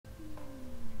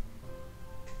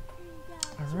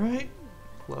Alright,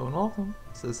 hello and welcome.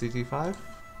 So CT5.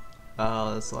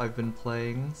 So I've been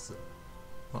playing,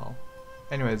 well,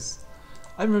 anyways,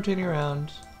 I'm rotating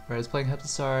around. Where I was playing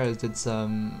Heptastar, I did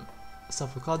some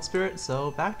stuff with Cloud Spirit,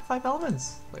 so back to 5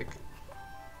 elements. Like,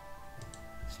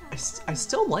 I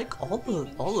still like all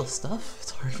the stuff. It's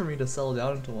hard for me to settle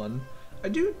down into one. I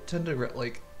do tend to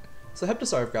like, so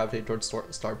Heptastar I've gravitated towards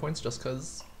star points just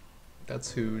because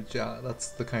that's that's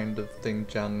the kind of thing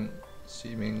Jiang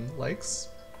Ximing likes.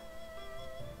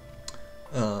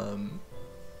 I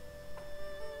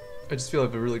just feel I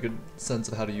have a really good sense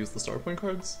of how to use the star point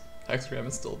cards. Hexagram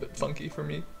is still a bit funky for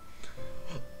me.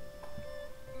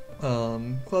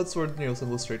 Cloud Sword,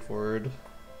 simple, straightforward.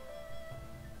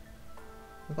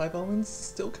 The 5 elements,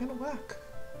 still kind of whack.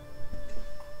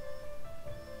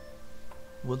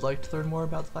 Would like to learn more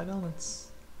about the 5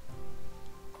 elements.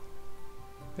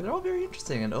 Yeah, they're all very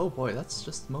interesting, and oh boy, that's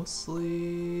just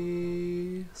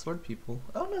mostly sword people.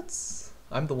 Oh, nuts!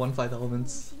 I'm the 1/5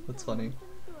 elements. That's funny.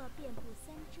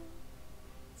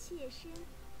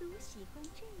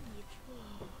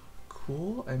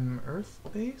 Cool, I'm Earth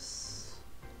base.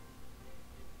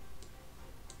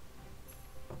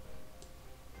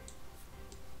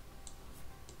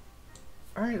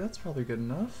 Alright, that's probably good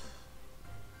enough.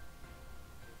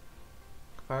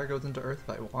 Fire goes into Earth if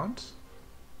I want.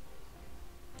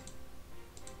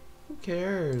 Who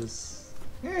cares?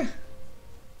 Eh.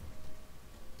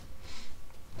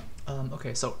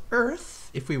 Okay, so Earth,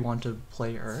 if we want to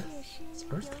play Earth, so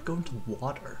Earth could go into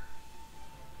water.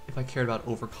 If I cared about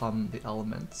overcome the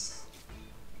elements.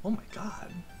 Oh my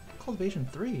god. Cultivation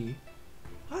 3?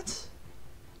 What?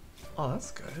 Oh,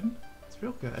 that's good. It's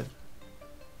real good.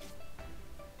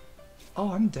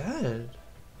 Oh, I'm dead.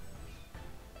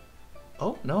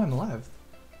 Oh, no, I'm alive.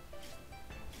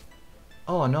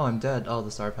 Oh, no, I'm dead. Oh,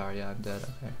 the star power, yeah, I'm dead.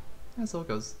 Okay. That's how it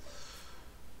goes.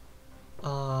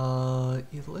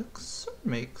 Elixir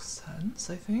makes sense,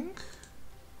 I think.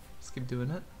 Just keep doing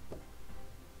it.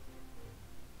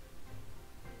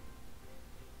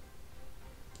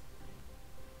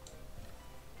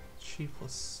 Chi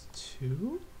plus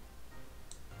 2?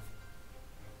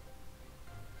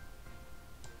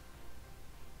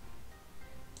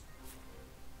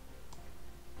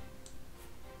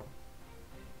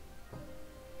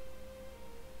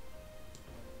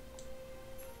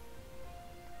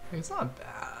 It's not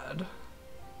bad.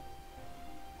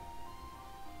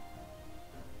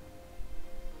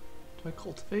 Do I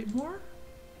cultivate more?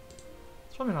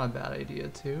 It's probably not a bad idea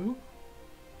too.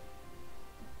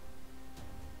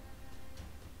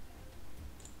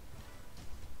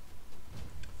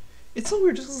 It's so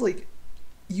weird just because like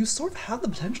you sort of have the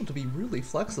potential to be really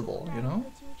flexible, you know?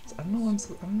 So I don't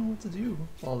know what to do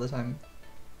all the time.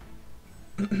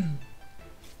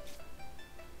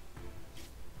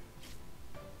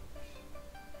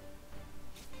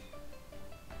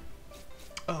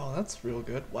 Oh, that's real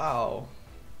good. Wow.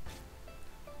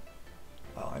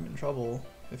 Oh, I'm in trouble.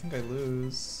 I think I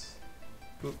lose.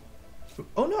 Boop. Boop.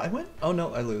 Oh no, I win. Oh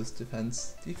no, I lose.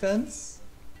 Defense. Defense?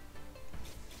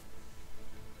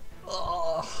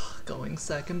 Oh, going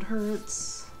second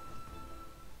hurts.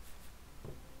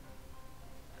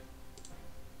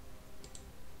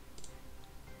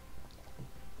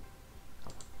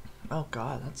 Oh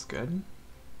god, that's good.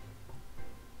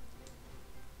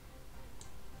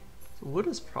 Wood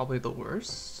is probably the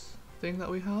worst thing that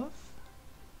we have.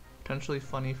 Potentially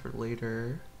funny for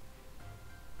later.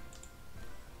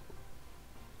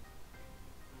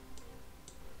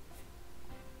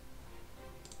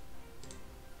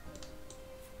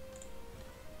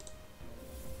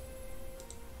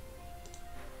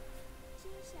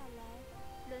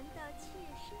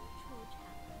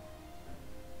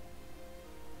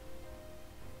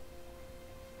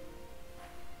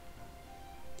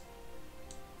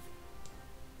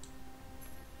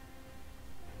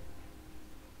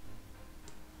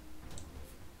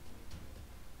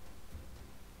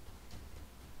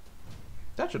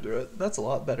 That should do it. That's a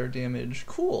lot better damage.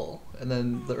 Cool. And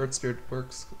then the Earth Spirit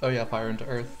works. Oh yeah, fire into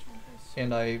Earth.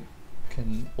 And I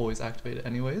can always activate it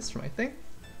anyways for my thing.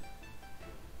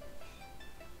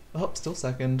 Oh, still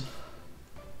second.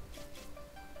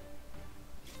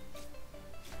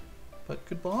 But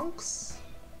good bonks.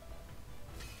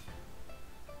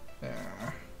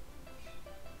 There.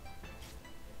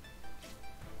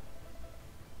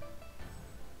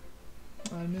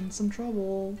 I'm in some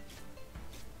trouble.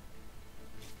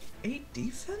 8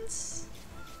 defense?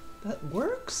 That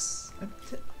works?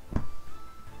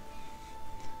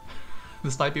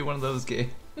 This might be one of those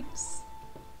games.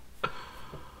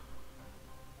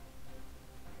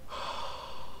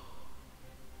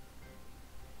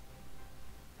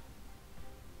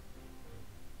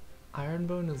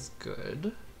 Ironbone is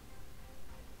good.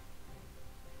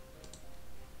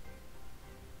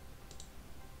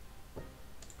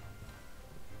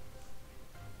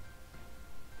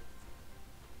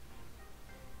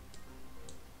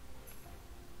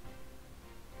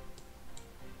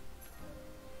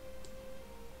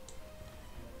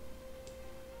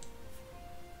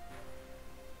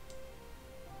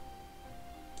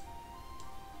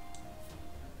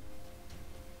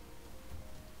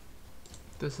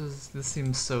 This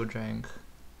seems so jank.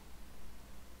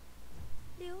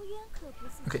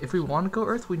 Okay, if we want to go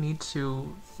Earth, we need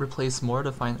to replace more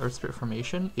to find Earth Spirit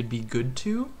Formation. It'd be good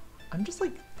to. I'm just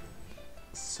like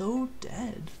so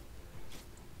dead.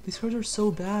 These cards are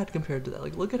so bad compared to that.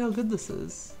 Like, look at how good this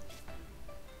is.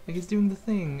 Like, he's doing the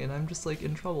thing, and I'm just like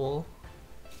in trouble.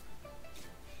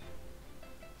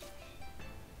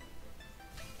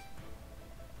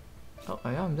 Oh,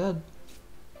 yeah, I'm dead.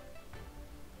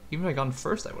 Even if I gone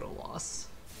first, I would have lost.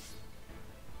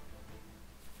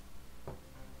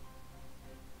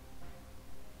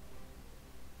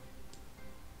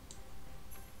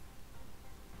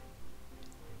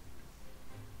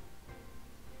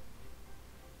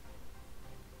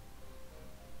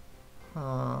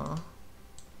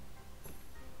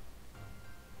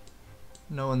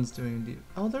 No one's doing debuff.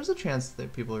 Oh, there's a chance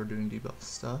that people are doing debuff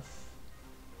stuff.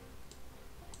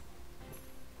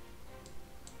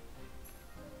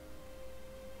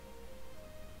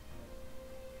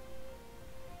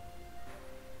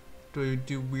 Do we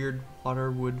do weird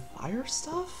water, wood, fire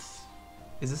stuff?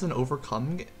 Is this an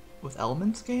overcome with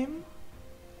elements game?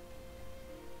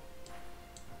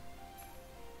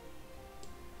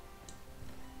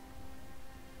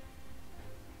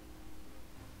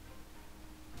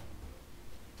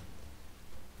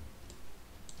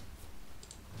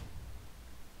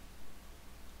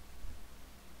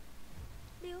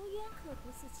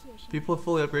 People have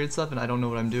fully upgraded stuff and I don't know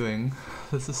what I'm doing.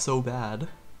 This is so bad.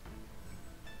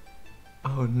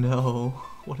 Oh no,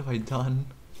 what have I done?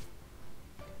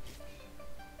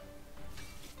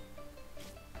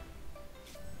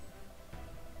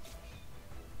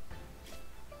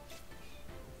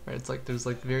 Right, it's like there's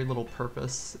like very little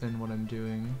purpose in what I'm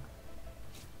doing.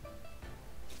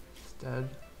 It's dead.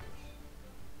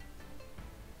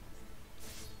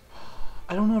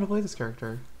 I don't know how to play this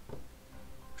character.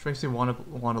 Which makes me want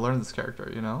to learn this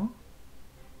character, you know?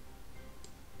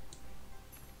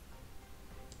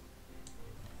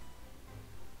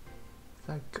 Is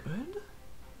that good?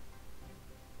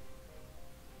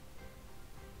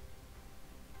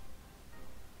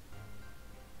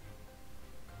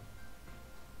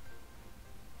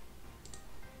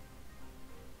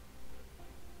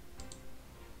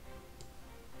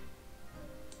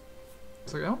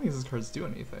 It's like, I don't think these cards do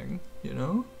anything, you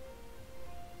know?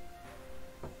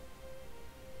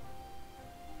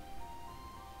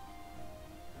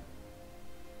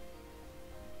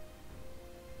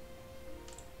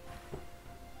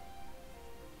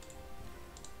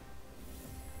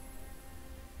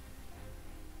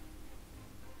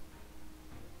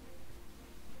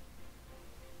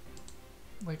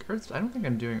 Like Earth, I don't think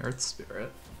I'm doing Earth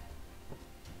Spirit.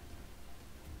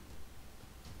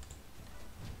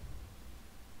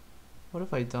 What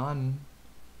have I done?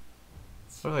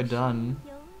 What have I done?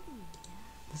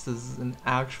 This is an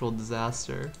actual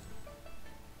disaster.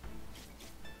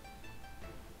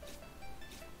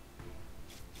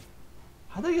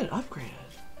 How'd they get upgraded?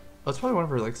 Oh, it's probably one of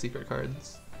her like secret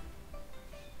cards.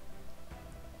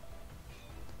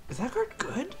 Is that card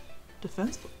good?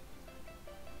 Defense?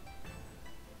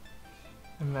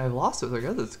 I mean, I lost it, so I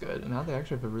guess it's good. And now they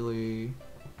actually have a really...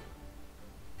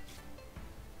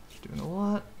 They're doing a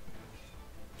lot.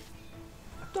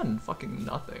 I've done fucking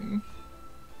nothing.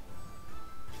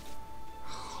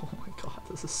 Oh my god,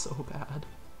 this is so bad.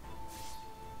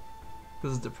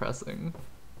 This is depressing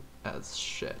as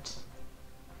shit.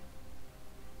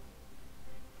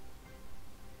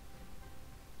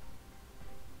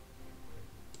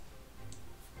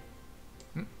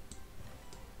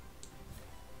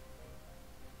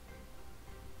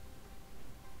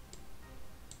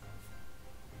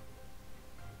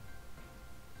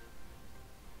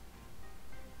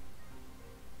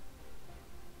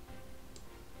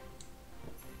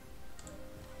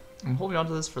 I'm holding on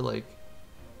to this for like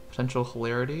potential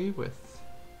hilarity with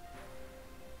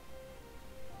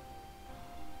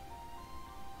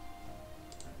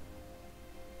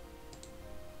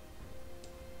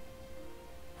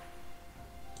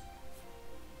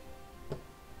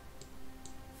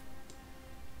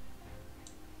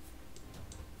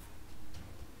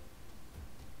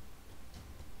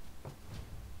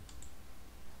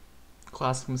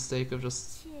classic mistake of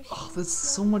just, oh, there's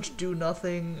so much do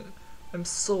nothing. I'm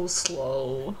so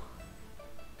slow.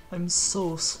 I'm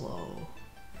so slow.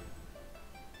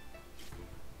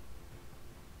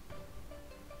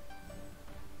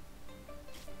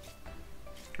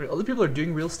 Right, other people are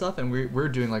doing real stuff and we're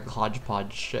doing like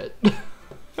hodgepodge shit.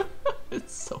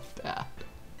 It's so bad.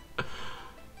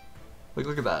 Like,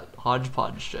 look at that.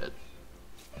 Hodgepodge shit.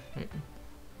 Right.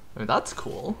 I mean, that's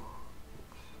cool.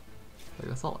 Like,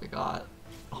 that's all I got.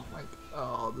 Oh my god.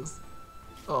 Oh, this.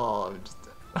 Oh, I'm just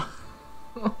dead.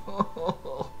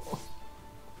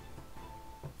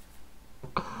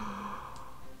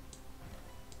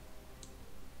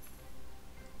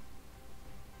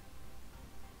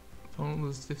 Opponent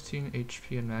loses 15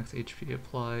 HP and max HP.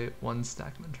 Apply 1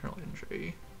 stack of internal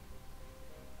injury.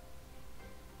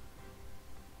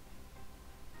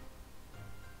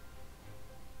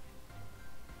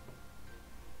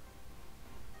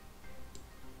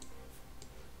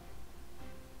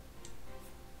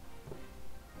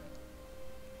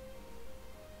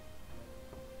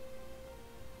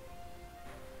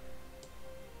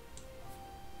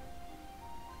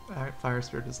 Fire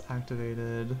Spirit is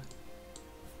activated.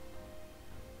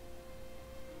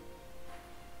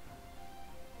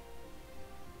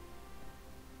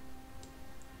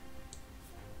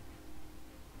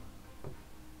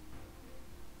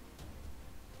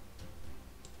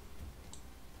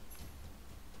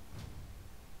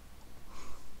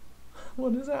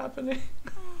 What is happening?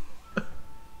 I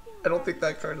don't think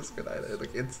that card is good either.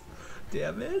 Like, it's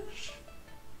damage.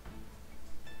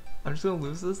 I'm just gonna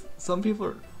lose this. Some people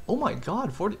are. Oh my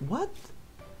god, 40. What?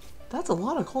 That's a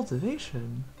lot of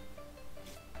cultivation.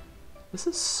 This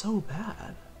is so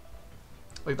bad.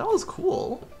 Like, that was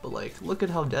cool, but like, look at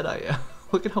how dead I am.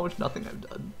 Look at how much nothing I've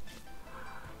done.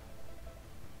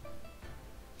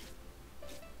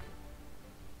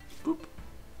 Boop.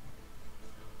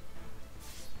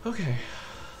 Okay.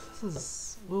 This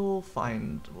is. We'll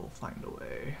find a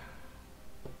way.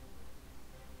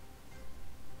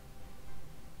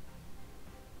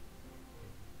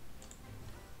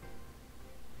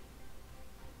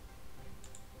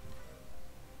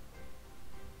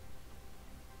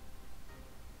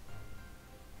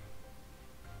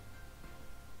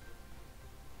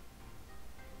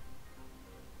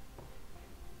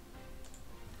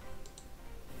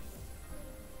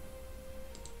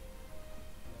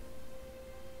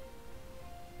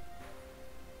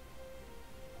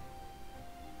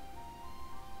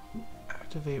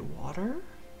 Activate water?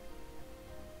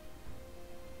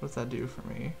 What's that do for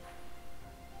me?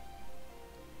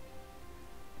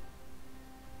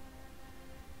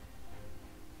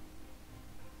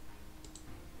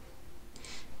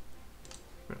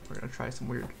 We're gonna try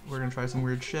some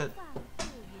weird shit.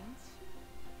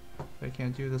 I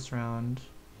can't do this round.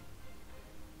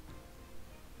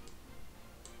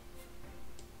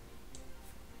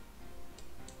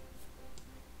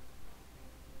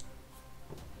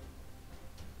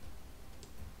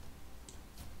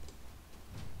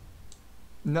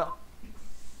 No.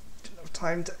 Didn't have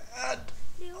time to add.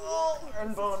 Oh,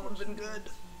 Iron Bone would have been good.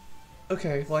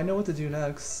 Okay, well I know what to do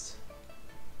next.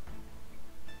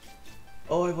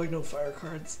 Oh, I have like no fire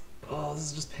cards. Oh, this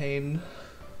is just pain.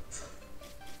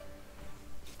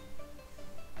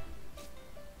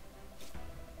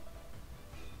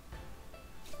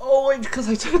 Oh, wait, because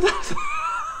I took that.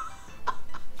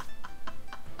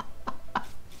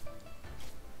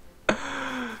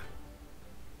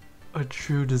 A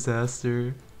true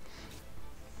disaster.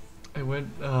 I went.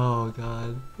 Oh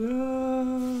god.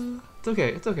 It's okay.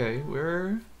 It's okay.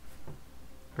 We're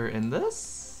in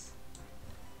this.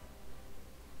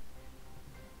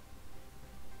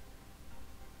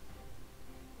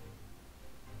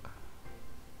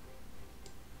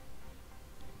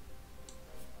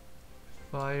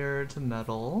 Fire to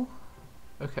metal.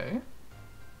 Okay.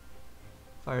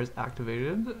 Fire is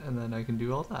activated, and then I can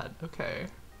do all that. Okay.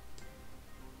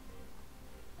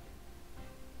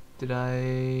 Did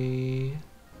I...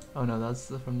 Oh no, that's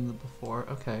from the before.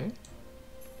 Okay.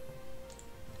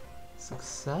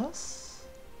 Success?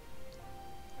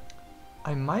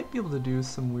 I might be able to do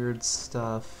some weird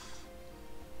stuff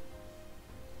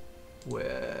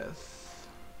with...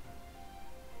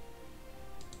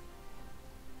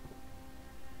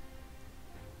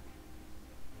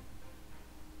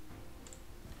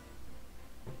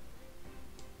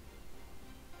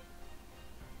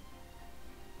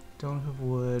 Don't have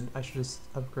wood. I should just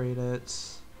upgrade it.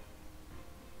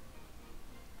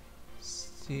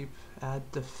 Steep,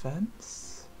 add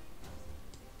defense?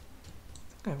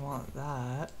 I think I want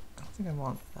that. I don't think I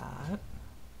want that.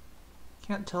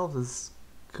 Can't tell if this is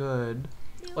good.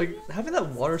 Like, having that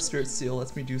water spirit seal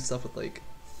lets me do stuff with like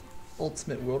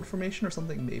ultimate world formation or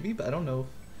something maybe, but I don't know.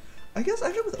 I guess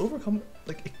actually with overcome,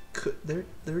 like it could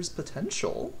there's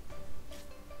potential.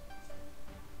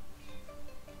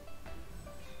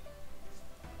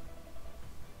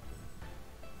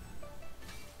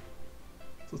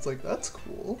 So it's like that's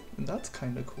cool, and that's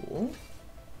kind of cool.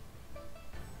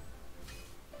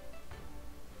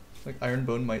 Like Iron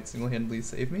Bone might single-handedly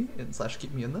save me and slash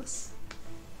keep me in this.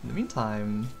 In the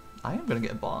meantime, I am gonna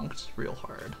get bonked real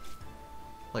hard.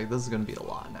 Like this is gonna be a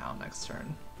lot now next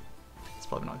turn. It's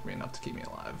probably not gonna be enough to keep me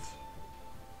alive.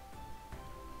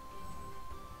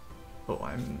 Oh,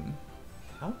 I'm...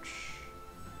 Ouch.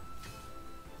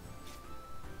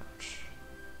 Ouch.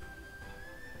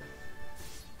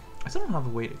 I still don't have a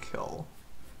way to kill.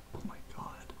 Oh my god.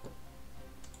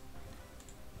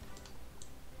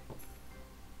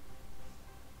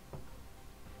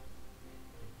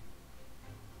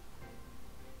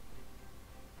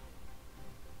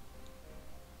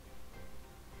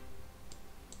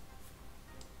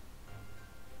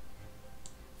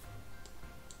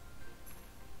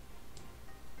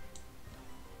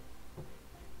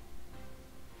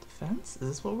 Defense? Is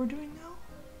this what we're doing now?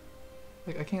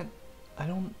 Like I can't... I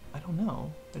don't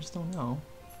know. I just don't know.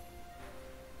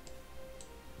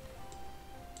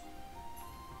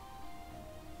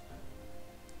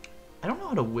 I don't know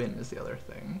how to win is the other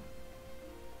thing.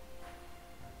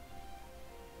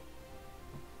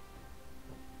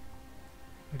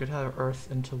 I could have earth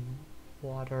into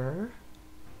water.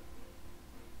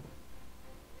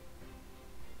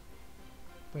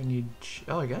 But I need...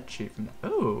 Oh, I got cheat from that.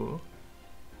 Oh!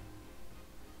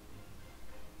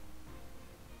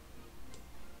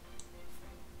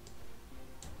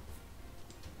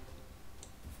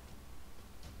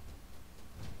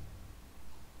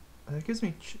 That gives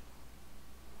me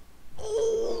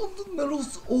oh, the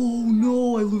metals. Oh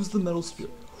no, I lose the metal spear.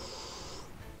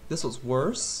 This was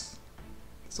worse.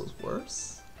 This was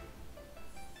worse.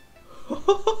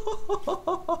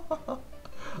 I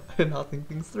did not think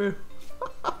things through.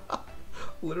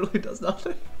 Literally does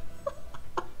nothing.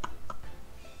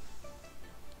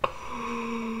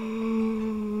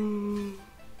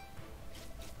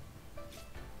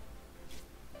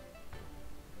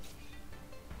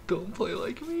 Don't play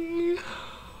like me.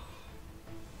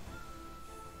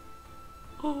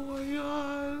 Oh my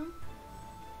god.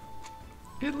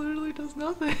 It literally does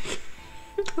nothing.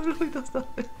 It literally does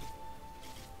nothing.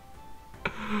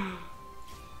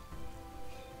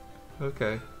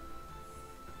 Okay.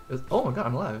 Oh my god,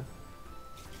 I'm alive.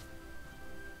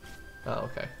 Oh,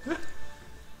 okay.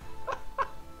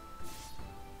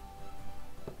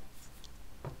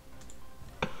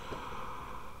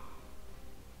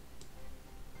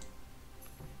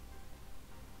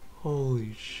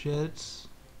 Holy shit.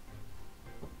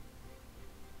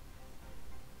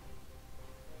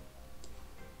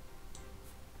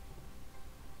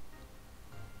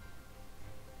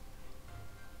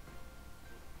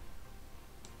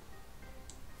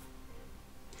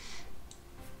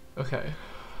 Okay.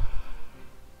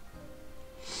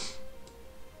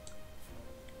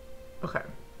 Okay. I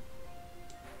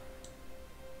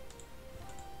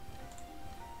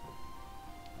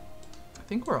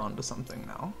think we're on to something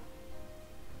now.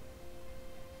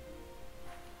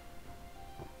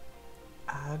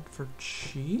 Add for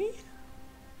chi?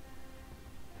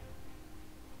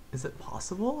 Is it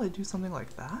possible I do something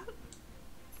like that?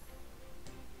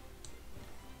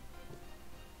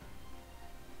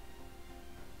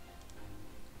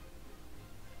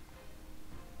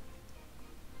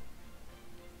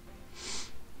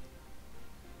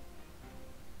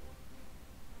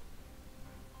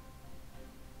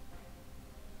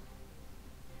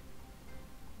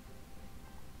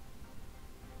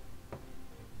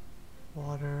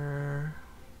 Water.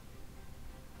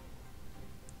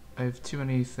 I have too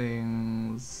many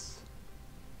things.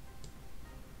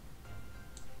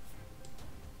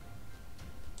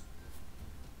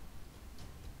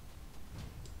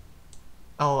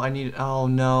 Oh, oh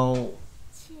no.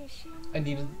 I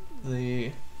needed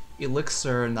the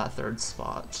elixir in that third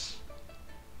spot.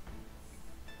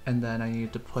 And then I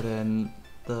needed to put in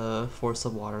the force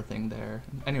of water thing there.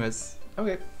 Anyways,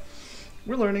 okay.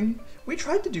 We're learning. We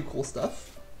tried to do cool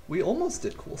stuff. We almost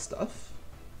did cool stuff.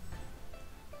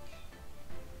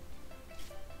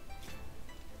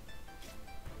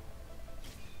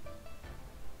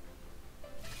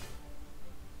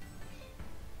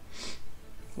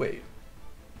 Wait.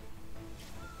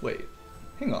 Wait.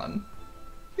 Hang on.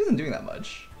 He isn't doing that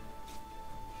much.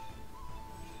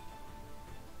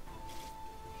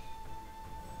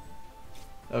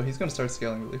 Oh, he's gonna start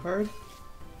scaling really hard.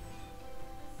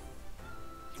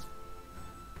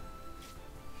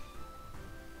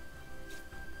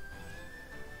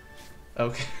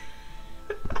 Okay.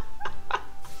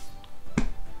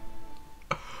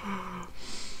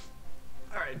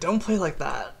 Don't play like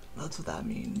that. That's what that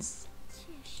means.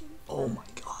 Oh my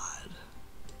god.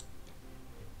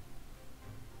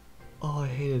 Oh, I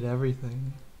hated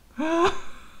everything.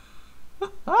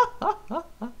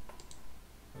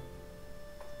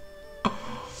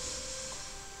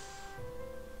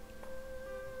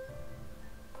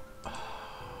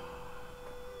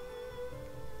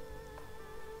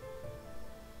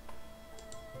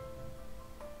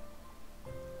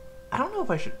 I don't know if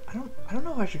I should. I don't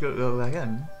know if I should go back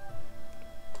in.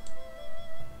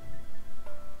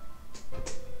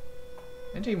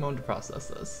 It take a moment to process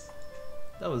this.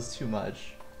 That was too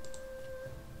much.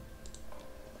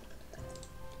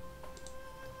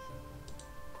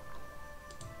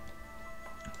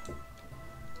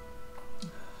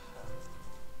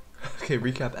 Okay,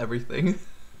 recap everything.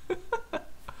 But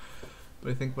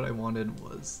I think what I wanted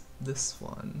was this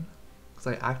one. Because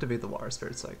I activate the water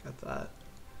spirit, so I get that.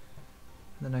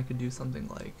 And then I could do something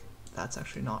like, that's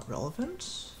actually not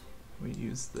relevant. We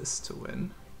use this to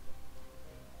win.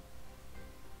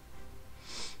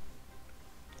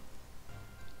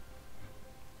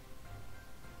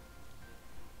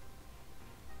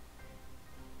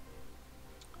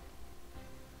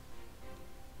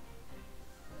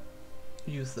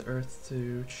 Use the earth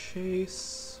to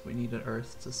chase. We need an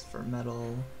earth just for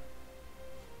metal.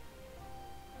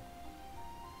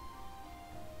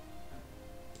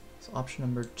 So option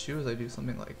number 2 is I do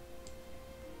something like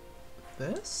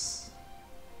this.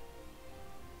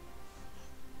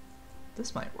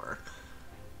 This might work.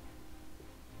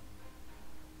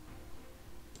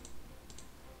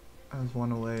 I was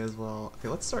one away as well. Okay,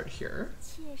 let's start here.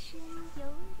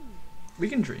 We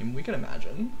can dream, we can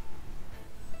imagine.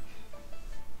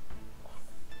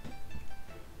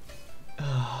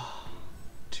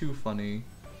 Too funny.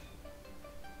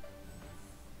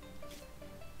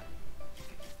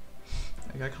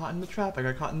 I got caught in the trap, I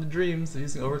got caught in the dreams, they're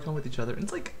using overcome with each other. And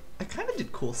it's like, I kind of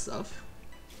did cool stuff.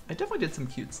 I definitely did some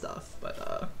cute stuff,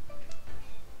 but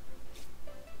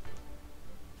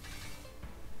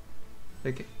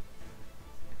like,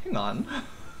 hang on.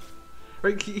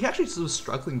 Right, he actually was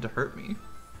struggling to hurt me.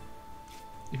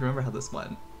 If you remember how this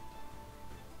went.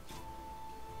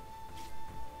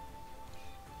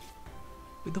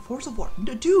 Wait, the force of water.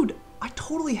 Dude, I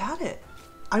totally had it.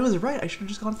 I was right. I should have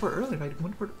just gone for it earlier. I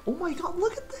went for it. Oh my god,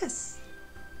 look at this.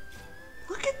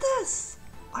 Look at this.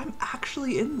 I'm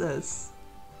actually in this.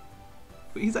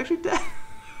 Wait, he's actually dead.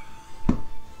 I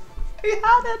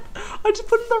had it. I just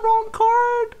put in the wrong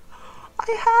card.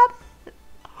 I had it.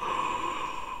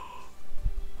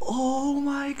 Oh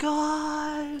my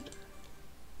god.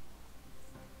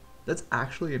 That's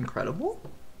actually incredible.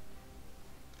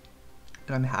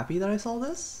 And I'm happy that I saw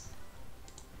this.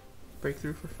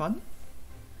 Breakthrough for fun.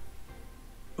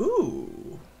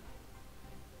 Ooh.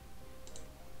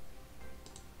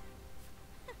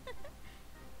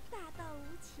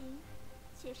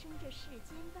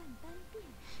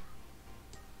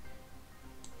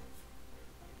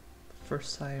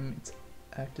 First time it's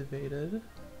activated.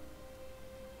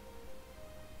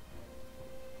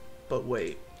 But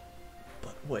wait.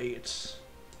 But wait.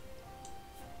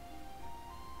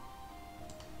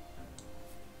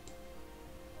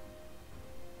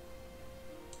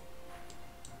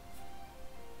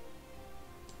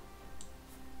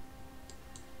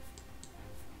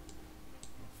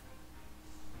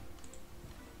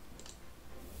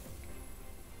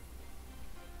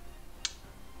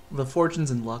 The fortunes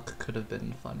and luck could have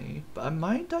been funny, but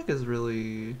my deck is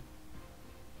really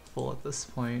full at this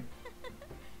point.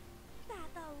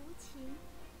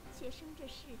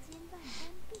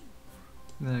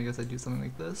 And then I guess I do something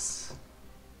like this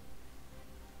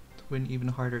to win even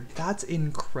harder. That's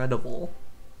incredible.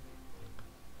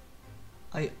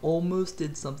 I almost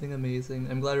did something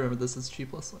amazing. I'm glad I remember this is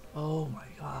cheap plus one. Oh my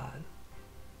god.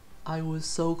 I was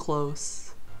so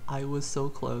close. I was so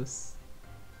close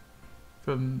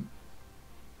from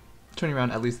turning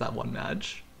around at least that one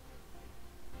match.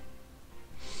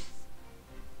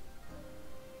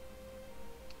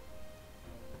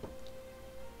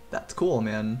 That's cool,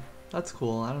 man. That's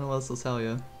cool. I don't know what else to tell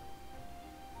you.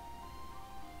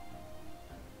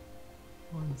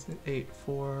 1, 6, 8,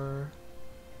 4.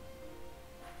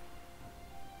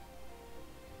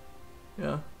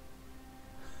 Yeah.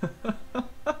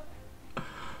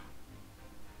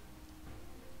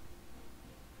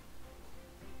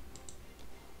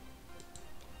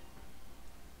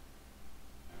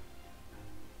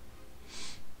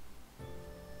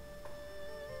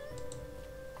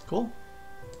 Cool.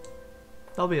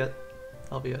 That'll be it.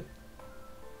 That'll be it.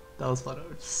 That was fun.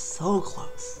 So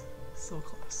close. So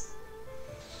close.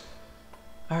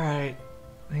 Alright.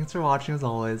 Thanks for watching as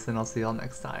always, and I'll see y'all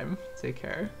next time. Take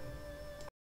care.